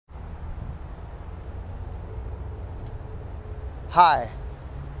Hi,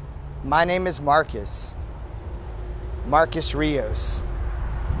 my name is Marcus Rios.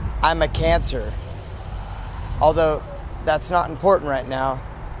 I'm a Cancer, although that's not important right now.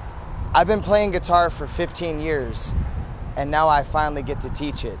 I've been playing guitar for 15 years, and now I finally get to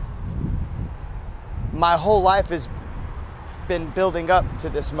teach it. My whole life has been building up to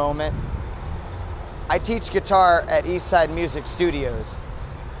this moment. I teach guitar at Eastside Music Studios.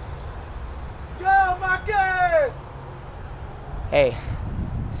 Go, Marcus! Hey,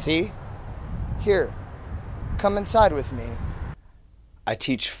 see? Here, come inside with me. I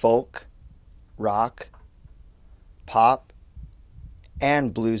teach folk, rock, pop,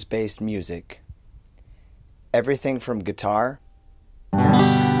 and blues-based music. Everything from guitar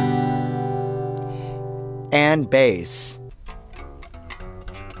and bass.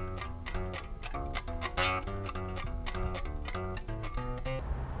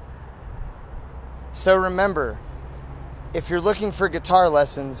 So remember, if you're looking for guitar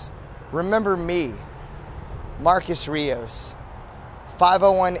lessons, remember me, Marcus Rios,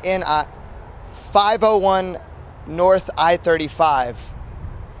 501 North I-35,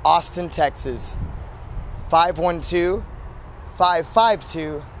 Austin, Texas,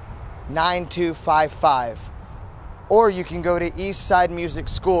 512-552-9255. Or you can go to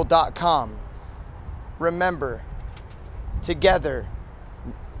eastsidemusicschool.com. Remember, together,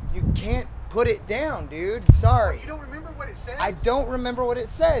 you can't put it down, dude. Sorry. You don't remember what it says? I don't remember what it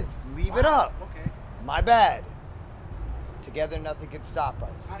says. Leave it up. Okay. My bad. Together, nothing can stop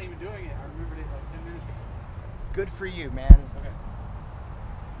us. Not even doing it. I remembered it like 10 minutes ago. Good for you, man.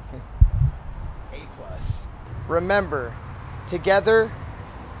 Okay. A+. Remember, together,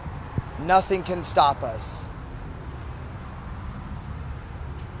 nothing can stop us.